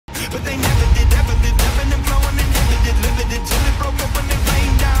what they never did, ever did. Ebbing and flowing, inhibited, limited, till it broke up and it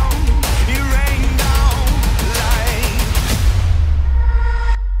rained down. It rained down like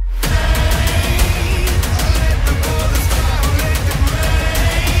let the waters down, let it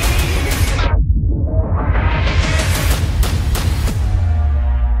rain.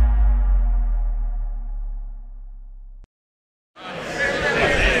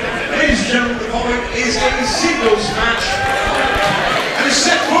 Ladies and gentlemen, the following is a singles match and is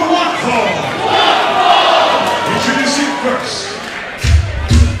set for one fall. Introducing first.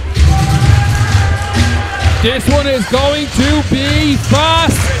 This one is going to be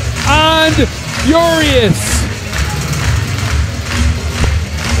fast and furious.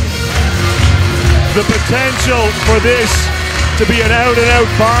 The potential for this to be an out-and-out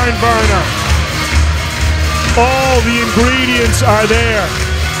barn burner. All the ingredients are there.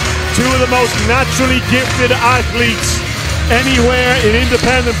 Two of the most naturally gifted athletes anywhere in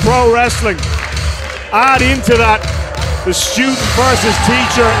independent pro wrestling. Add into that the student versus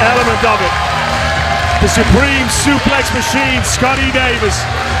teacher element of it. The supreme suplex machine, Scotty Davis,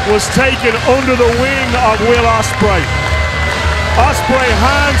 was taken under the wing of Will Ospreay. Ospreay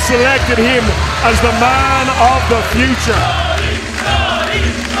hand-selected him as the man of the future.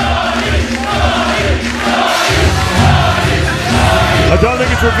 I don't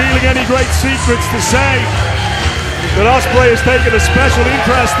think it's revealing any great secrets to say that Ospreay has taken a special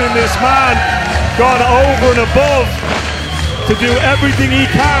interest in this man, gone over and above to do everything he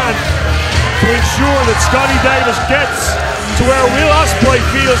can to ensure that Scotty Davis gets to where Will Ospreay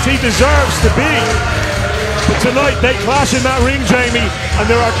feels he deserves to be. But tonight they clash in that ring, Jamie, and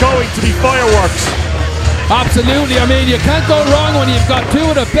there are going to be fireworks. Absolutely, I mean, you can't go wrong when you've got two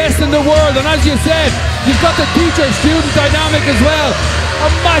of the best in the world, and as you said, you've got the teacher-student dynamic as well.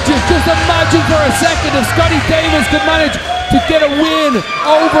 Imagine, just imagine for a second if Scotty Davis could manage to get a win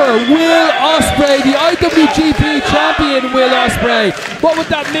over Will Ospreay, the IWGP champion Will Ospreay. What would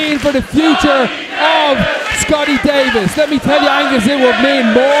that mean for the future of Scotty Davis? Let me tell you, Angus, it would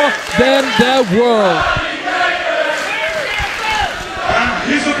mean more than the world.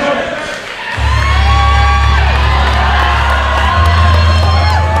 And his opponent.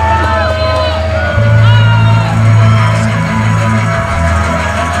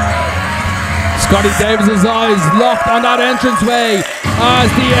 Scotty Davis's eyes locked on that entranceway as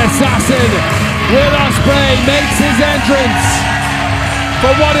the assassin Will Ospreay makes his entrance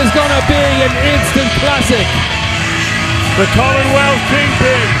for what is going to be an instant classic. The Commonwealth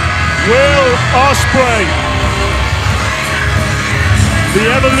Kingpin, Will Ospreay.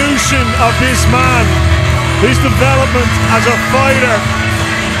 The evolution of this man, his development as a fighter,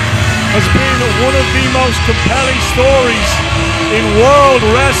 has been one of the most compelling stories in world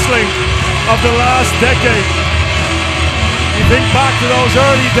wrestling of the last decade. You think back to those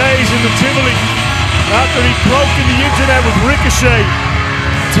early days in the Tivoli, after he'd broken the internet with Ricochet,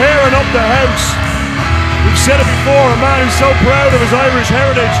 tearing up the house. We've said it before, a man who's so proud of his Irish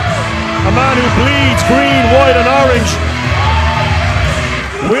heritage, a man who bleeds green, white and orange.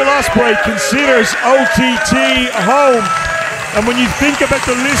 Will Ospreay considers OTT home, and when you think about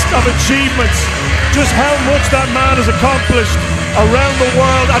the list of achievements, just how much that man has accomplished around the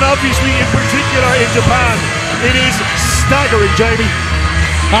world, and obviously in particular in Japan, it is staggering, Jamie.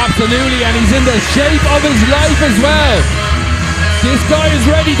 Absolutely, and he's in the shape of his life as well. This guy is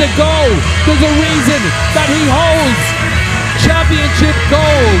ready to go. There's a reason that he holds championship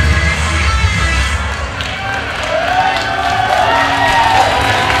gold.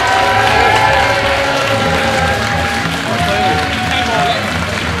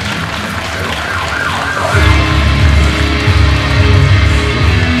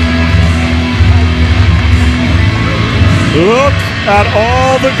 Look at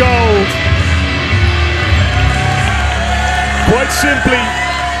all the gold. Quite simply,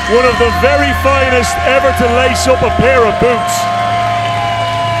 one of the very finest ever to lace up a pair of boots.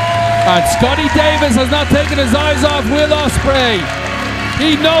 And Scotty Davis has not taken his eyes off Will Ospreay.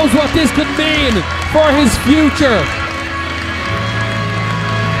 He knows what this could mean for his future.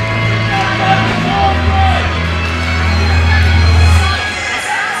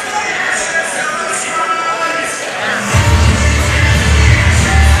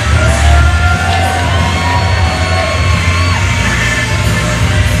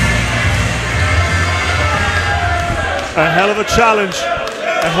 A hell of a challenge,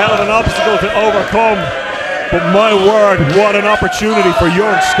 a hell of an obstacle to overcome, but my word, what an opportunity for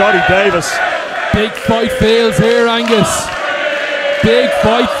young Scotty Davis. Big fight feels here, Angus. Big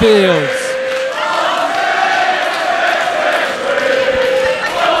fight feels.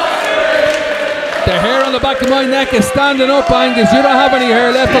 The hair on on the back of my neck is standing up, Angus. You don't have any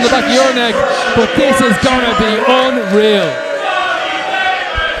hair left on the back of your neck, but this is gonna be unreal.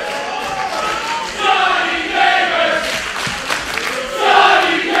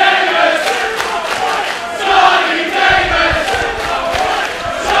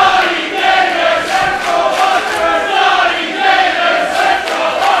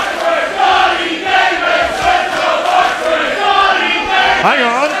 Hang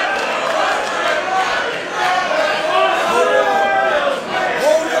on.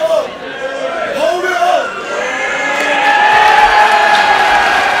 Hold it.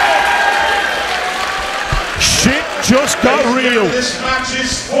 Shit just got real. This match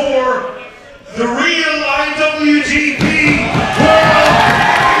is for the real IWGP World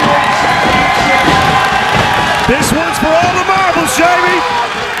Heavyweight Championship. This one's for all the marbles, Jamie.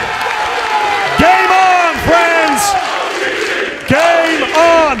 Game on, friends. Game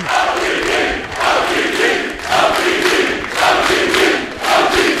on.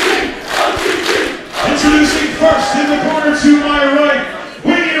 Introducing first in the corner to my right,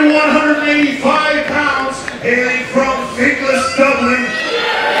 weighing 185 pounds, hailing from Figlas, Dublin.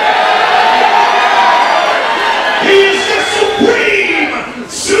 He is the Supreme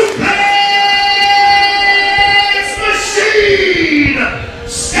Suplex Machine,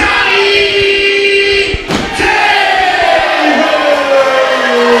 Scotty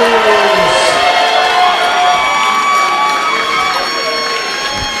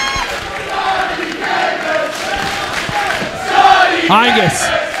Angus,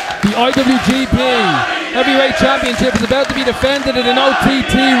 the IWGP Heavyweight Championship is about to be defended in an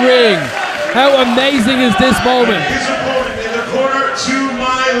OTT ring. How amazing is this moment? His opponent in the corner to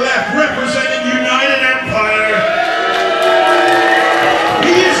my left, representing United Empire.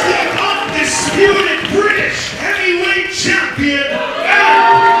 He is the undisputed British Heavyweight Champion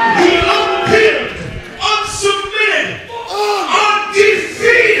and the unpinned, unsubmitted,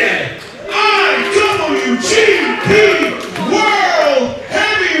 undefeated IWGP World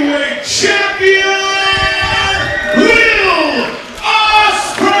Heavyweight Champion, Lil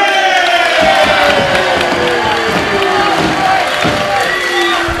Ospreay!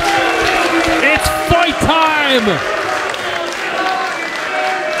 It's fight time!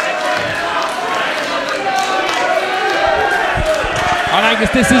 And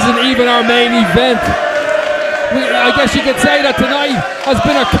Angus, this isn't even our main event. I guess you could say that tonight has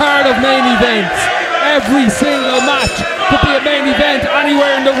been a card of main events. Every single match could be a main event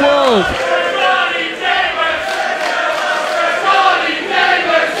anywhere in the world.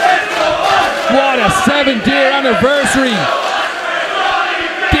 What a 7th-year anniversary.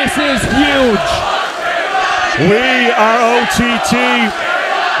 This is huge. We are OTT,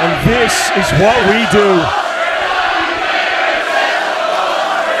 and this is what we do.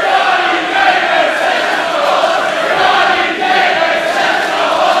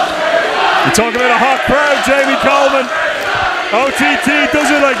 You're talking about a hot crowd, Jamie Coleman. OTT does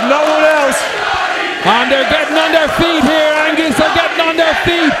it like no one else. And they're getting on their feet here, Angus. They're getting on their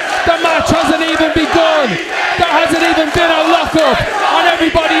feet. The match hasn't even begun. There hasn't even been a lockup. And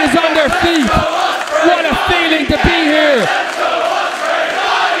everybody is on their feet. What a feeling to be here.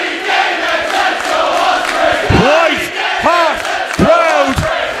 White hot crowd.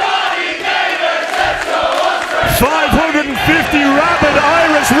 550 rabid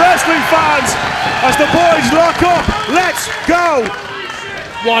Irish wrestling fans as the boys lock up. Let's go.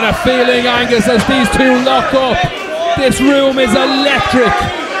 What a feeling, Angus, as these two lock up. This room is electric.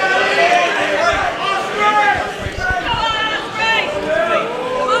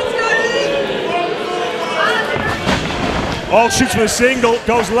 All shoots from a single,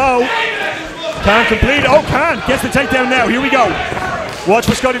 goes low. Can't complete. Oh, can. Gets the takedown now. Here we go. Watch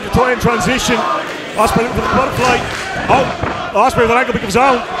for Scotty to try and transition. Ospreay with the butterfly. Oh, Ospreay with an ankle pick of his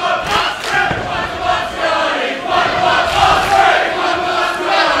own.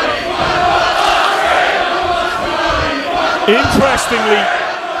 Interestingly,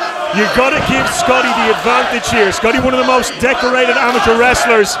 you've got to give Scotty the advantage here. Scotty, one of the most decorated amateur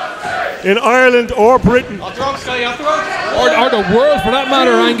wrestlers in Ireland or Britain. Or the world for that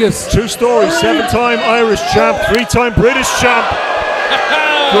matter, Angus. Two stories, 7-time Irish champ, 3-time British champ.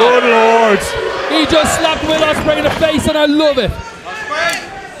 Good Lord. He just slapped Will Ospreay in the face and I love it.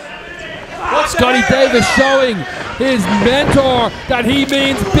 Scotty Davis showing his mentor that he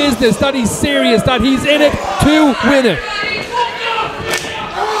means business, that he's serious, that he's in it to win it.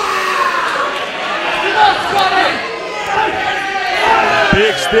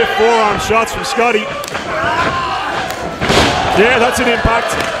 Big stiff forearm shots from Scotty. Yeah, that's an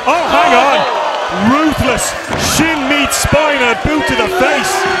impact. Oh, hang on. Ruthless. Shin meets spine and a boot to the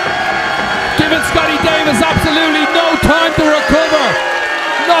face. Giving Scotty Davis absolutely no time to recover.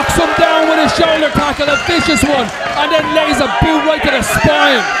 Knocks him down with a shoulder tackle, a vicious one, and then lays a boot right to the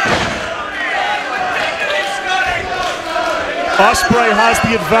spine. Ospreay has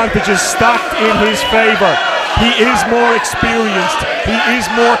the advantages stacked in his favour. He is more experienced, he is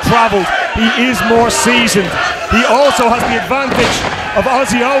more travelled, he is more seasoned. He also has the advantage of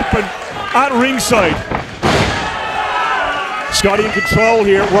Aussie Open at ringside. Scotty in control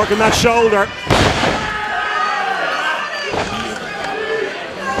here, working that shoulder.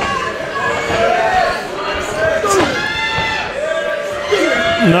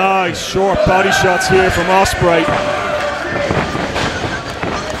 Nice short body shots here from Ospreay.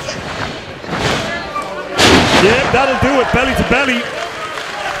 Yeah, that'll do it, belly to belly.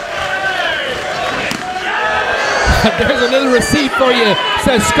 There's a little receipt for you,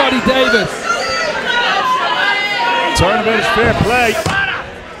 says Scotty Davis. Tournament is fair play.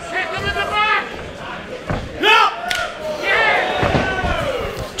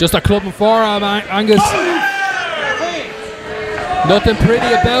 Just a club and forearm, Angus. Nothing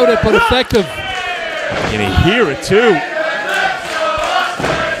pretty about it, but effective. You can hear it too.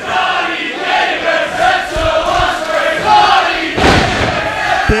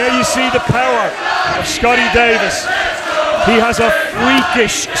 There you see the power of Scotty Davis. He has a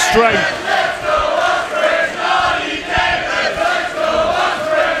freakish strength.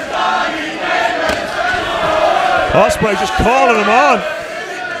 Ospreay just calling him on.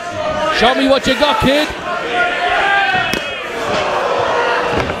 Show me what you got, kid.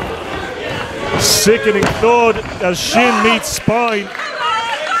 Sickening thud as shin meets spine.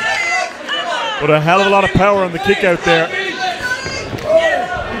 But a hell of a lot of power on the kick out there.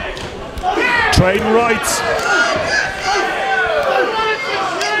 Trading rights.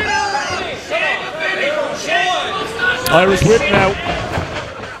 Irish whip now.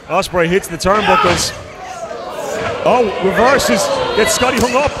 Ospreay hits the turnbuckles. Oh, reverses. Gets Scotty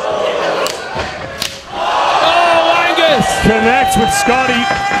hung up. Oh, Angus! Connects with Scotty.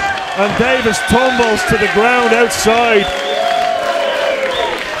 And Davis tumbles to the ground outside.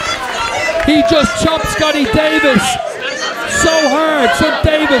 He just chopped Scotty Davis so hard. Sent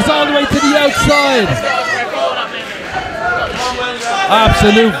Davis all the way to the outside.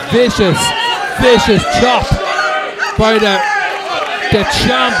 Absolute vicious chop by the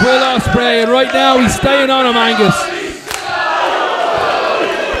champ Will Ospreay. And right now he's staying on him, Angus.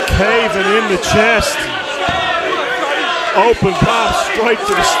 Caving in the chest. Open palm straight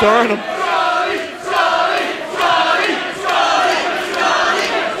to the sternum.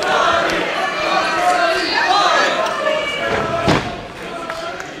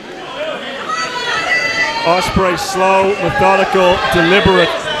 Ospreay slow, methodical, deliberate.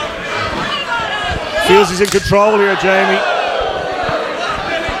 Feels he's in control here, Jamie.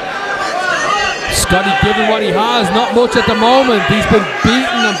 Scotty giving what he has, not much at the moment. He's been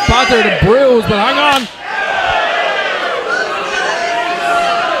beaten and battered and bruised, but hang on.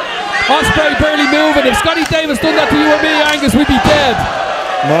 Ospreay barely moving. If Scotty Davis done that to you or me, Angus, we'd be dead.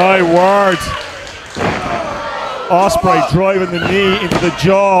 My word. Ospreay driving the knee into the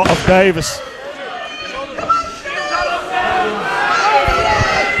jaw of Davis.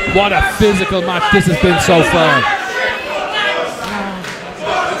 What a physical match this has been so far.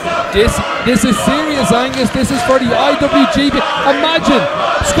 This is serious, Angus. This is for the IWGP. Imagine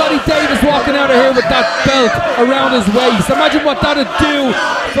Scotty Davis walking out of here with that belt around his waist. Imagine what that would do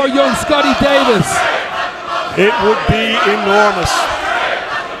for young Scotty Davis. It would be enormous.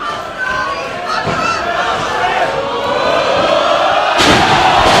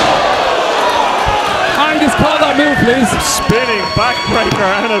 Angus, call that move, please. Spinning backbreaker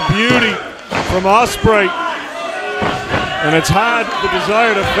and a beauty from Ospreay. And it's had the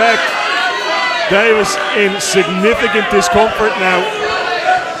desired effect. Davis in significant discomfort now.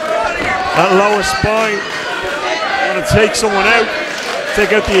 That lower spine. Want to take someone out.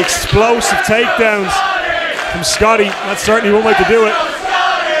 Take out the explosive takedowns from Scotty. That's certainly one way to do it.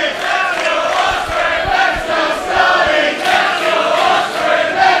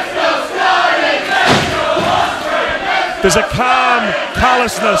 There's a calm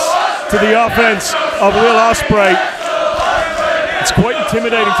callousness to the offense of Will Ospreay. It's quite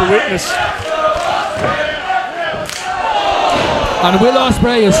intimidating to witness. And Will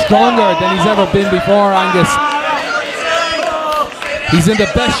Ospreay is stronger than he's ever been before, Angus. He's in the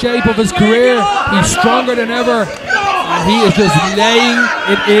best shape of his career. He's stronger than ever. And he is just laying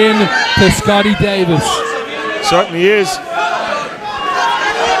it in to Scotty Davis. Certainly is.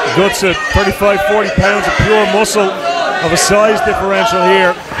 Guts at 35, 40 pounds of pure muscle, of a size differential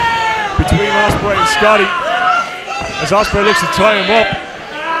here between Ospreay and Scotty. As Ospreay looks to tie him up.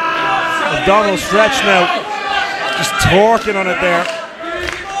 Abdominal stretch now. Just torquing on it there.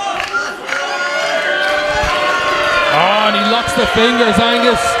 Oh, and he locks the fingers,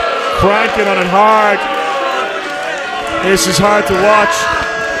 Angus. Cranking on it hard. This is hard to watch.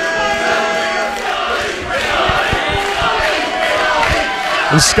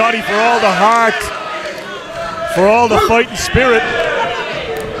 And Scotty, for all the heart, for all the fighting spirit.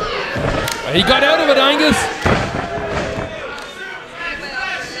 He got out of it, Angus.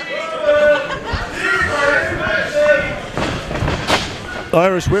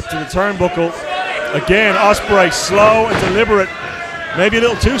 Irish whip to the turnbuckle. Again, Ospreay slow and deliberate. Maybe a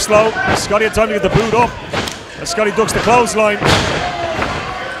little too slow. Scotty had time to get the boot up. As Scotty ducks the clothesline.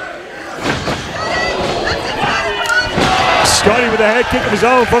 Scotty with a head kick of his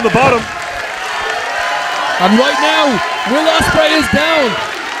own from the bottom. And right now, Will Ospreay is down.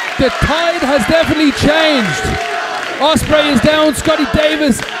 The tide has definitely changed. Ospreay is down. Scotty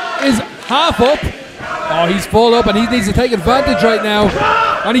Davis is half up. Oh, he's full up and he needs to take advantage right now.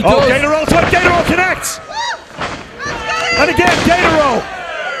 And he does. Gator roll time. Gator roll connects. And again, Gator roll.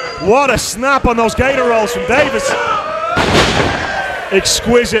 What a snap on those Gator rolls from Davis.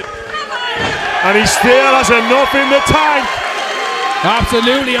 Exquisite. And he still has enough in the tank.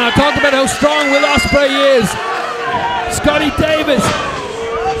 Absolutely, and I talk about how strong Will Ospreay is. Scotty Davis,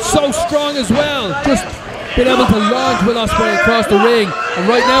 so strong as well. Just been able to launch Will Ospreay across the ring. And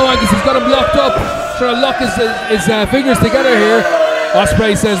right now, Angus, he's got him locked up. Trying to lock his fingers together here.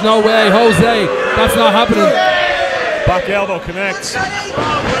 Ospreay says, no way, Jose, that's not happening. Back elbow connects.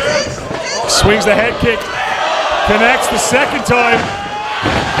 Swings the head kick. Connects the second time.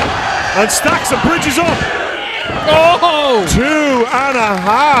 And stacks and bridges up. Oh! 2.5.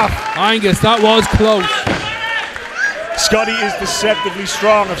 Angus, that was close. Scotty is deceptively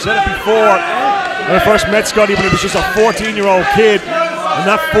strong. I've said it before. When I first met Scotty when he was just a 14-year-old kid. And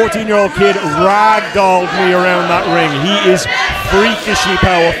that 14-year-old kid ragdolled me around that ring. He is freakishly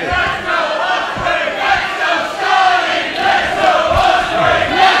powerful.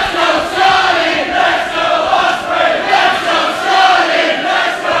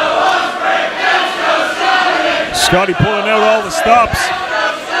 Scotty pulling out all the stops.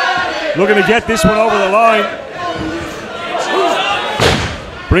 Looking to get this one over the line.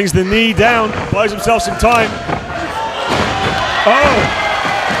 Brings the knee down, buys himself some time. Oh!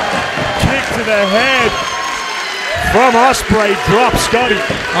 Kick to the head from Ospreay, drops Scotty.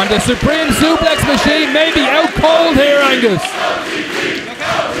 On the Supreme Suplex machine, maybe out cold here, Angus.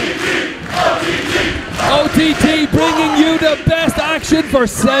 OTT bringing you the best action for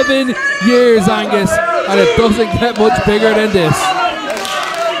 7 years, Angus. And it doesn't get much bigger than this.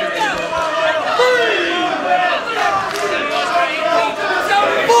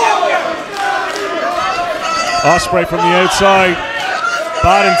 Ospreay from the outside.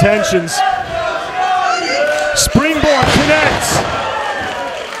 Bad intentions. Springboard connects.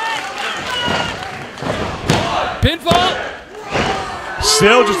 Pinfall.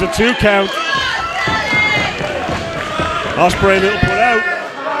 Still just a 2 count. Ospreay a little put out.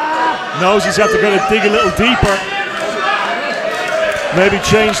 Knows he's got to go to dig a little deeper. Maybe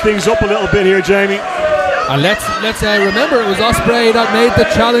change things up a little bit here, Jamie. And let's remember, it was Ospreay that made the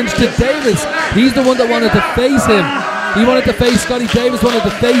challenge to Davis. He's the one that wanted to face him. He wanted to face Scotty Davis, wanted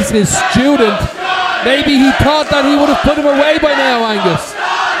to face his student. Maybe he thought that he would have put him away by now, Angus.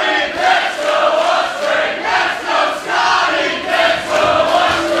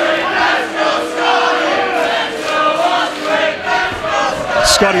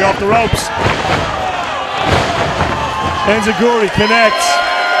 Scotty off the ropes. Enziguri connects.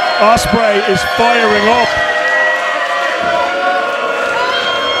 Ospreay is firing up.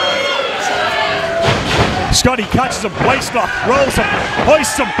 Scotty catches him, waist lock, rolls him,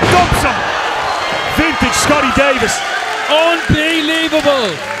 hoists him, dumps him. Vintage Scotty Davis.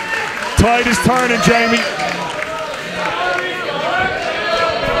 Unbelievable. Tide is turning, Jamie.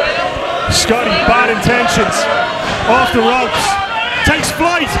 Scotty, bad intentions. Off the ropes. Takes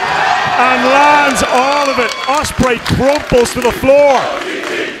flight and lands all of it. Ospreay crumples to the floor.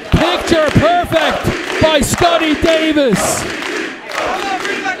 Picture perfect by Scotty Davis.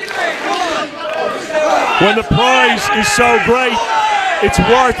 When the prize is so great, it's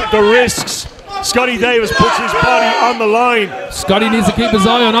worth the risks. Scotty Davis puts his body on the line. Scotty needs to keep his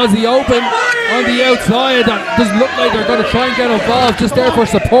eye on Aussie Open on the outside. That doesn't look like they're going to try and get involved, just there for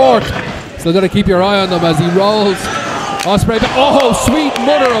support. Still got to keep your eye on them as he rolls. Ospreay, oh, sweet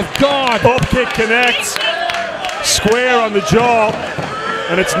mother of God. Up kick connects. Square on the jaw.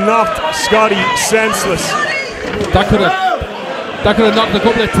 And it's knocked Scotty senseless. That could have That could have knocked a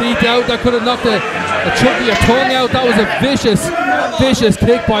couple of teeth out. That could have knocked a chunk of your tongue out. That was a vicious, vicious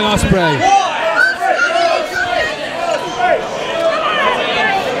kick by Ospreay.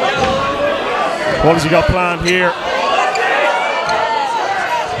 What has he got planned here?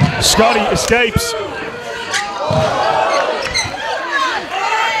 Scotty escapes.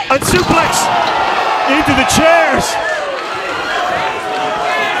 And suplex into the chairs.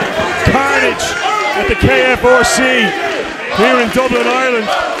 Carnage at the KFRC here in Dublin, Ireland.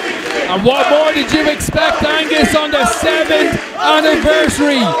 And what more did you expect, Angus, on the 7th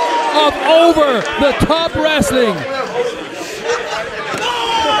anniversary of Over the Top Wrestling?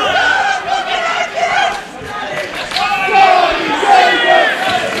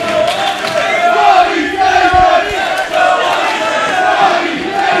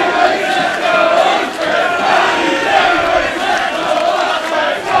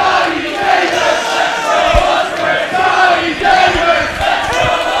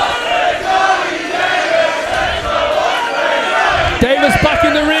 Davis back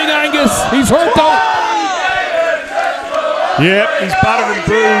in the ring, Angus. He's hurt though. Yeah, he's battered and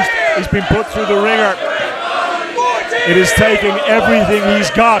bruised. He's been put through the ringer. It is taking everything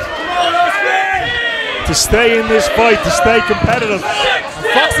he's got to stay in this fight, to stay competitive.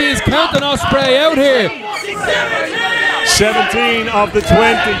 Foxy is counting Ospreay out here. 17 of the 20.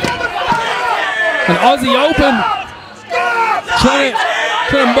 And Aussie Open trying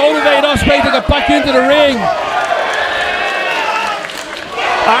to motivate Ospreay to get back into the ring.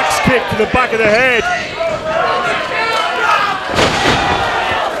 Axe kick to the back of the head.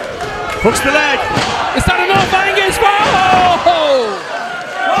 Hooks the leg. Is that enough, Angus? Oh!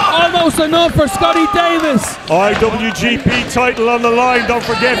 Almost enough for Scotty Davis. IWGP title on the line, don't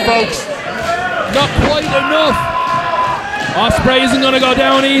forget, folks. Not quite enough. Ospreay isn't going to go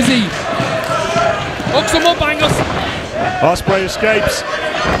down easy. Hooks him up, Angus. Ospreay escapes.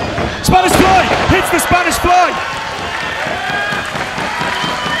 Spanish fly! Hits the Spanish fly!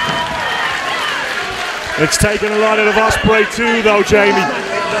 It's taken a lot out of Ospreay too, though, Jamie.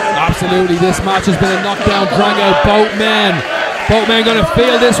 Absolutely, this match has been a knockdown, drag out. Both men going to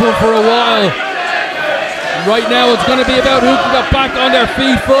feel this one for a while. Right now, it's going to be about who can get back on their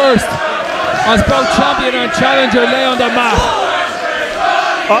feet first, as both champion and challenger lay on the mat.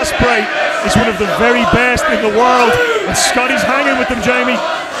 Ospreay is one of the very best in the world, and Scotty's hanging with them, Jamie.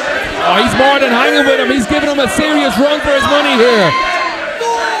 Oh, he's more than hanging with him. He's giving him a serious run for his money here.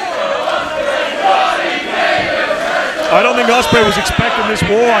 I don't think Ospreay was expecting this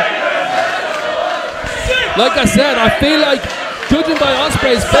war. Like I said, I feel like, judging by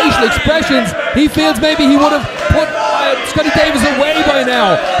Ospreay's facial expressions, he feels maybe he would have put Scotty Davis away by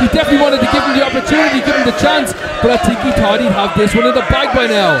now. He definitely wanted to give him the opportunity, give him the chance, but I think he thought he'd have this one in the bag by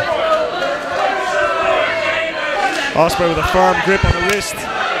now. Ospreay with a firm grip on the wrist.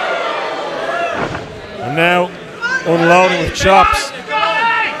 And now unloading with chops.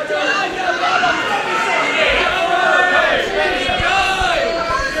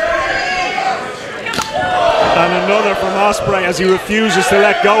 And another from Ospreay as he refuses to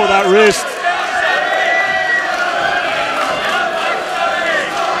let go of that wrist.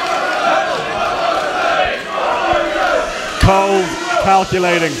 Cold,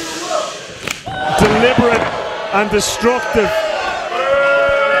 calculating, deliberate and destructive.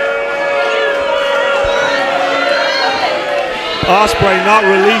 Ospreay not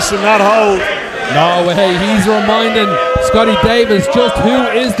releasing that hold. No way, he's reminding Scotty Davis just who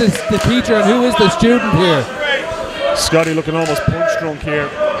is the teacher and who is the student here. Scotty looking almost punch drunk here.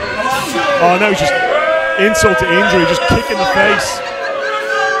 Oh no, just insult to injury, just kick in the face.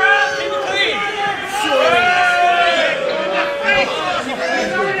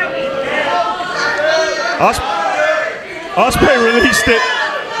 Ospreay released it.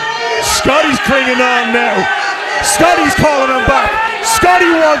 Scotty's clinging on now. Scotty's calling him back. Scotty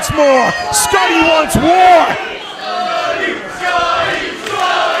wants more. Scotty wants war.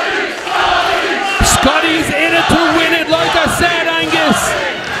 Scotty's in it to win it, like I said, Angus.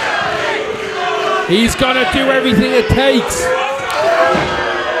 He's gonna do everything it takes.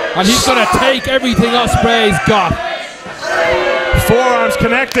 And he's gonna take everything Ospreay's got. Forearms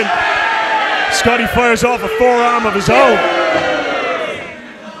connecting. Scotty fires off a forearm of his own.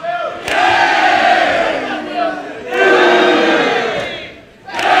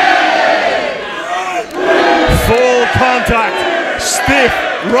 Full contact, stiff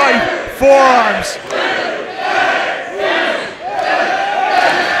right forearms.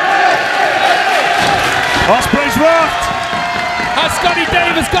 Ospreay's rocked. Has Scotty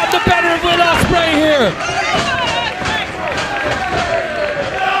Davis got the better of Will Ospreay here?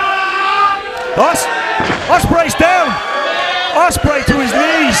 Ospreay's down. Ospreay to his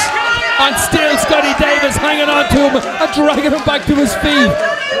knees. And still Scotty Davis hanging on to him and dragging him back to his feet.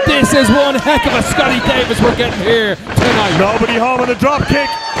 This is one heck of a Scotty Davis we're getting here tonight. Nobody home on the drop kick.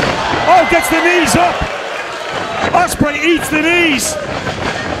 Oh, gets the knees up. Ospreay eats the knees.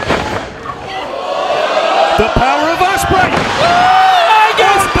 The power of Ospreay.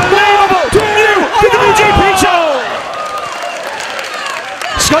 Unbelievable. New IWGP champ.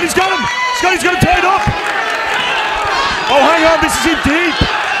 Scotty's got him. Scotty's got him tied up. Oh, hang on. This is in deep.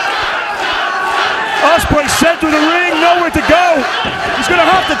 Ospreay center of the ring. Nowhere to go. He's going to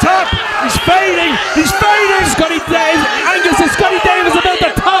have to tap. He's fading. He's fading. Scotty Davis. Angus and Scotty Davis about to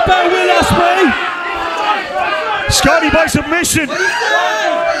top out Will Ospreay. Scotty by submission.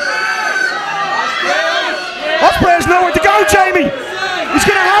 Ospreay has nowhere to go, Jamie. He's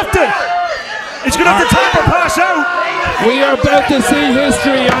going to have to. He's going to have to tap or pass out. We are about to see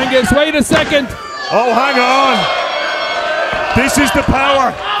history, Angus. Wait a second. Oh, hang on. This is the power.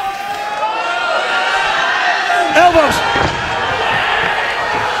 Elbows.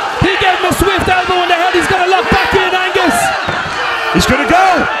 He gave him a swift elbow in the head. He's going to lock back in, Angus. He's going to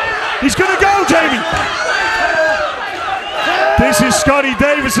go. He's going to go, Jamie. This is Scotty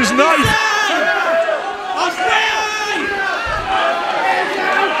Davis's night.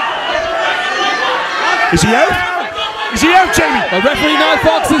 Is he out? Is he out, Jamie? The referee now,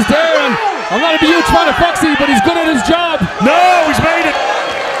 Fox is there, and I'm not a huge fan of Foxy, but he's good at his job. No, he's made it.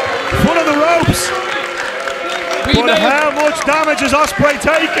 Foot on the ropes. But how much damage has Ospreay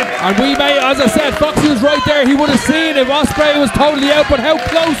taken? And we may, as I said, Foxy was right there. He would have seen if Ospreay was totally out, but how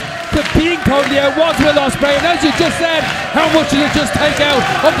close to being totally out was Will Ospreay? And as you just said, how much did it just take out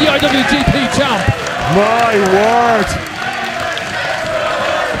of the IWGP champ? My word.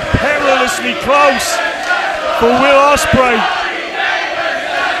 Perilously close for Will Ospreay.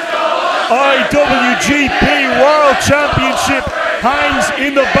 IWGP World Championship hangs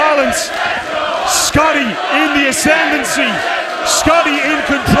in the balance. Scotty in the ascendancy. Scotty in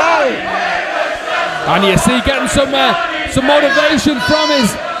control. And you see getting some motivation from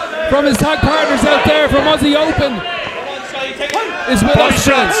his tag partners out there from Aussie Open. Is Will Body Ospreay.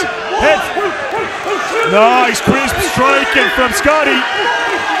 shots. Head. Nice crisp striking from Scotty.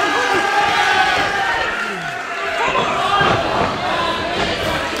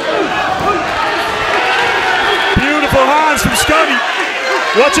 Beautiful hands from Scotty.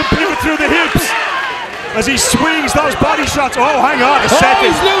 Watch him pivot through the hips as he swings those body shots. Oh, hang on a second.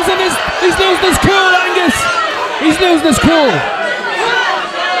 He's losing his cool, Angus. He's losing his cool.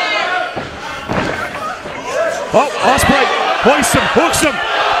 Oh, Ospreay hoists him, hooks him,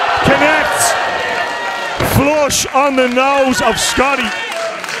 connects. Flush on the nose of Scotty.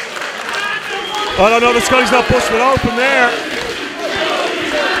 I don't know that Scotty's not busted open there.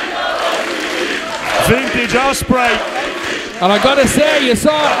 Vintage Ospreay. And I gotta say, you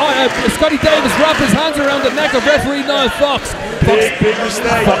saw Scotty Davis wrap his hands around the neck of referee Niall Fox. Big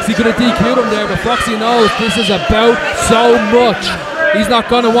mistake. Foxy could have DQ'd him there, but Foxy knows this is about so much. He's not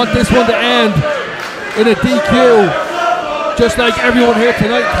gonna want this one to end in a DQ. Just like everyone here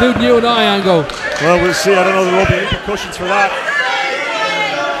tonight, including you and I, Ango. Well, we'll see. I don't know, there won't be repercussions for that.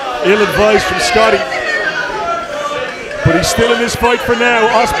 Ill-advised from Scotty. But he's still in this fight for now.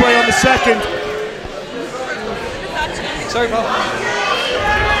 Ospreay on the second. Sorry, pal.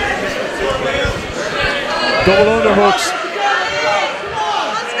 Double underhooks.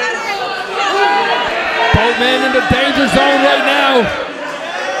 Both men in the danger zone right now.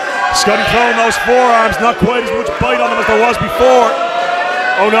 Scotty throwing those forearms, not quite as much bite on them as there was before.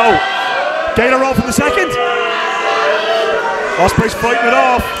 Oh no. Gator roll for the second. Ospreay's fighting it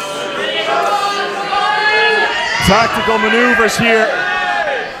off. Tactical maneuvers here.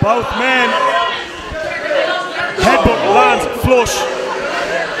 Both men. Headbutt lands flush.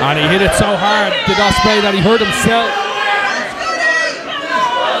 And he hit it so hard, did Ospreay, that he hurt himself.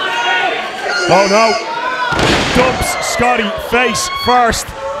 Oh no. Dumps Scotty face first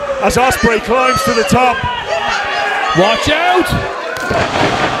as Ospreay climbs to the top. Watch out!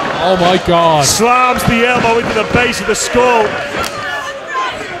 Oh my God. Slams the elbow into the base of the skull.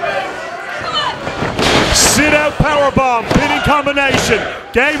 Sit out powerbomb, pinning combination.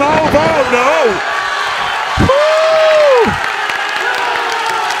 Game over. Oh no. Woo!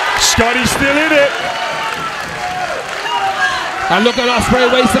 Scotty's still in it. And look at Ospreay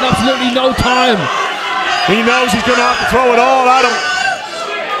wasting absolutely no time. He knows he's going to have to throw it all at him.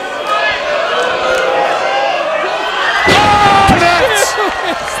 Connects.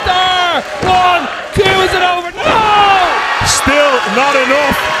 Star! 1, 2, is it over? No! Still not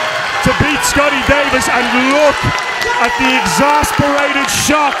enough to beat Scotty Davis, and look at the exasperated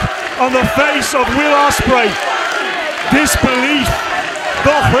shock on the face of Will Ospreay. disbelief.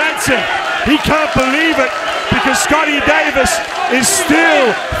 Doch Rensen, he can't believe it because Scotty Davis is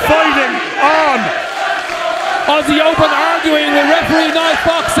still fighting on. Aussie Open arguing with referee Niall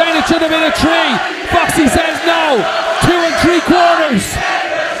Fox saying it should have been a 3. Foxy says no. 2 3/4.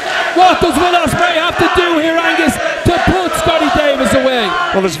 What does Will Ospreay have to do here, Angus, to put Scotty Davis away?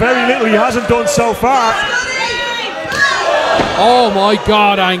 Well, there's very little he hasn't done so far. Oh my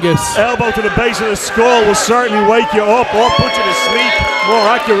God, Angus. Elbow to the base of the skull will certainly wake you up or put you to sleep, more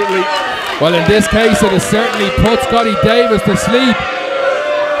accurately. Well, in this case, it has certainly put Scotty Davis to sleep.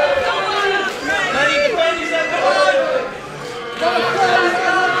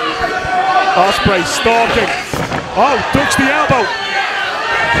 Ospreay stalking. Oh, ducks the elbow.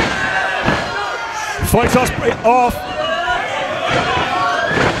 Fights Ospreay off.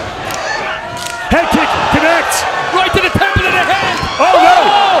 Head kick connects. Right to the temple of the head. Oh no!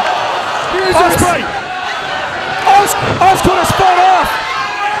 Here's Ospreay. Os could have spun off.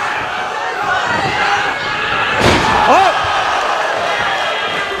 Oh!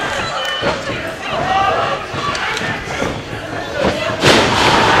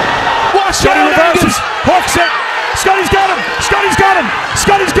 Scotty reverses, hooks it. Scotty's got him. Scotty's got him.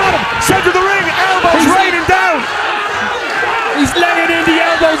 Scotty's got him. Center of the ring. Elbows raining down. He's laying in the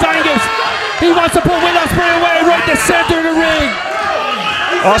elbows, Angus. He wants to put Will Ospreay away right in the center of the ring.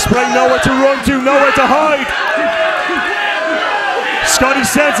 Ospreay nowhere to run to, nowhere to hide. Scotty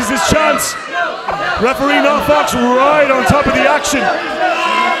senses his chance. Referee Niall Fox right on top of the action.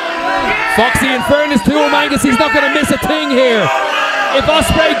 Foxy, in fairness to him, Angus, he's not going to miss a thing here. If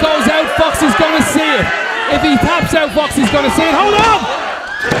Ospreay goes out, Foxy's going to see it. If he taps out, Foxy's going to see it. Hold on!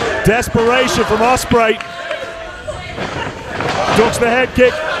 Desperation from Ospreay. Ducks the head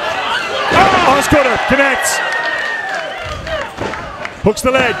kick. Oh, Oscutter connects. Hooks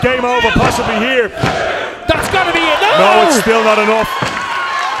the leg. Game over, possibly here. That's got to be it. No, it's still not enough.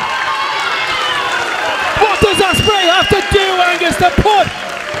 What does Ospreay have to do, Angus, to put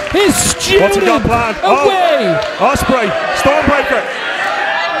his student away? Oh, Ospreay, Stormbreaker.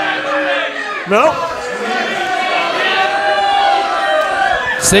 No.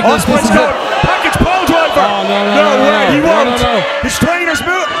 Signals Ospreay's going. Package pole driver. Oh, no way, he won't. No. His trainer's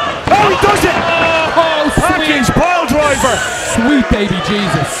move. Oh, he does it. Oh, Package sweet. pole driver. Sweet baby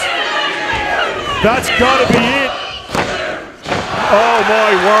Jesus. That's gotta be it. Oh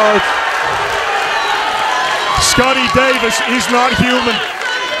my word. Scotty Davis is not human.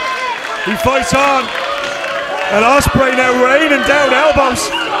 He fights on. And Ospreay now raining down elbows.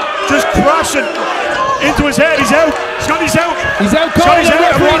 Just crashing into his head. He's out. Scotty's out. He's out cold. Scotty's out.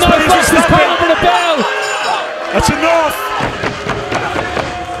 Referee Ospreay Niall Fox isn't is calling stopping. for the bell. That's enough.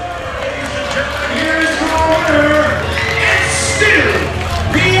 Here's the winner. It's still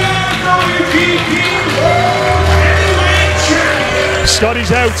the OTT World Heavyweight Champion.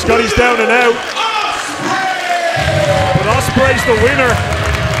 Scotty's out. Scotty's down and out. But Ospreay's the winner.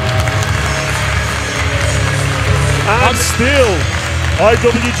 And still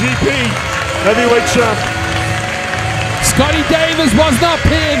IWGP Heavyweight Champ. Scotty Davis was not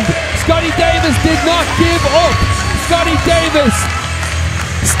pinned. Scotty Davis did not give up. Scotty Davis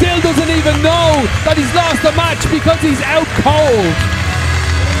still doesn't even know that he's lost the match because he's out cold.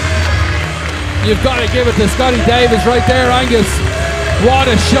 You've got to give it to Scotty Davis right there, Angus. What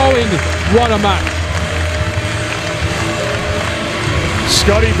a showing, what a match.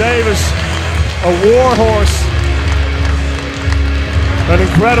 Scotty Davis, a warhorse. An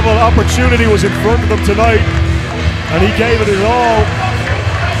incredible opportunity was in front of him tonight, and he gave it his all.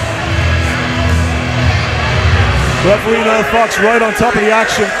 Referee Niall Fox right on top of the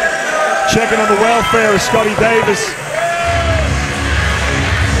action, checking on the welfare of Scotty Davis.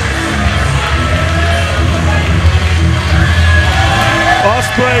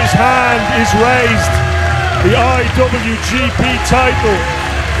 Ospreay's hand is raised. The IWGP title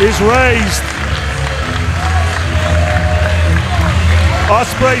is raised.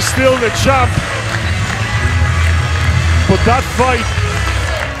 Ospreay still the champ, but that fight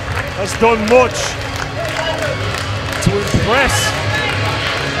has done much to impress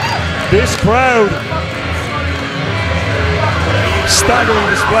this crowd. Staggering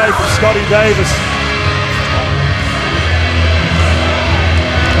display from Scotty Davis.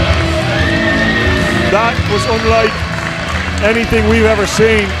 That was unlike anything we've ever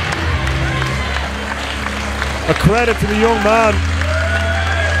seen. A credit to the young man.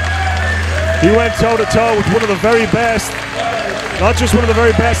 He went toe-to-toe with one of the very best, not just one of the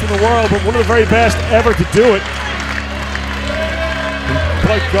very best in the world, but one of the very best ever to do it. And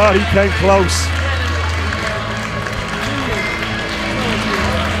by God, he came close.